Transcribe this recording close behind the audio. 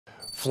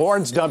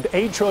Florence dumped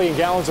 8 trillion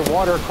gallons of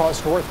water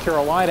across North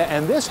Carolina,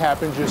 and this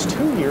happened just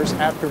 2 years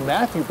after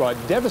Matthew brought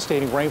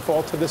devastating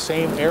rainfall to the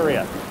same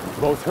area.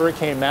 Both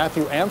Hurricane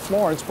Matthew and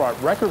Florence brought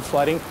record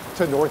flooding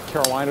to North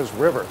Carolina's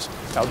rivers.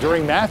 Now,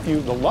 during Matthew,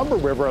 the Lumber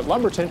River at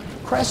Lumberton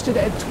crested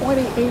at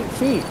 28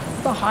 feet,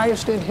 the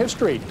highest in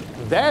history.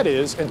 That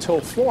is until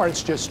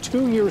Florence just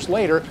 2 years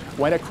later,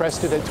 when it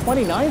crested at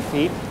 29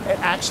 feet and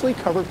actually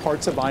covered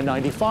parts of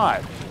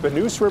I-95. The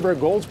Neuse River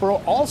at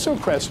Goldsboro also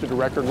crested to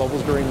record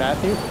levels during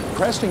Matthew,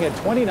 cresting at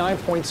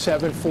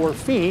 29.74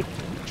 feet.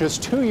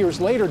 Just 2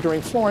 years later,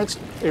 during Florence,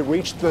 it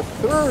reached the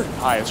third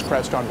highest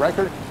crest on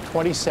record,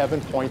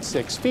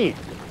 27.6 feet.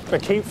 The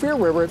Cape Fear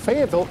River at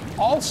Fayetteville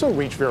also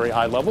reached very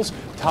high levels,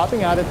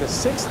 topping out at the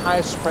sixth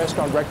highest crest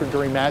on record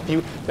during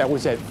Matthew. That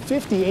was at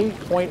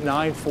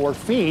 58.94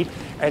 feet.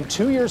 And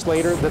 2 years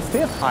later, the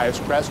fifth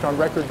highest crest on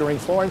record during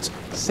Florence,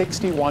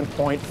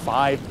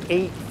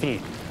 61.58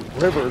 feet.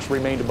 Rivers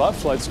remained above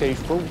flood stage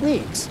for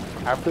weeks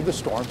after the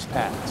storms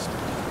passed.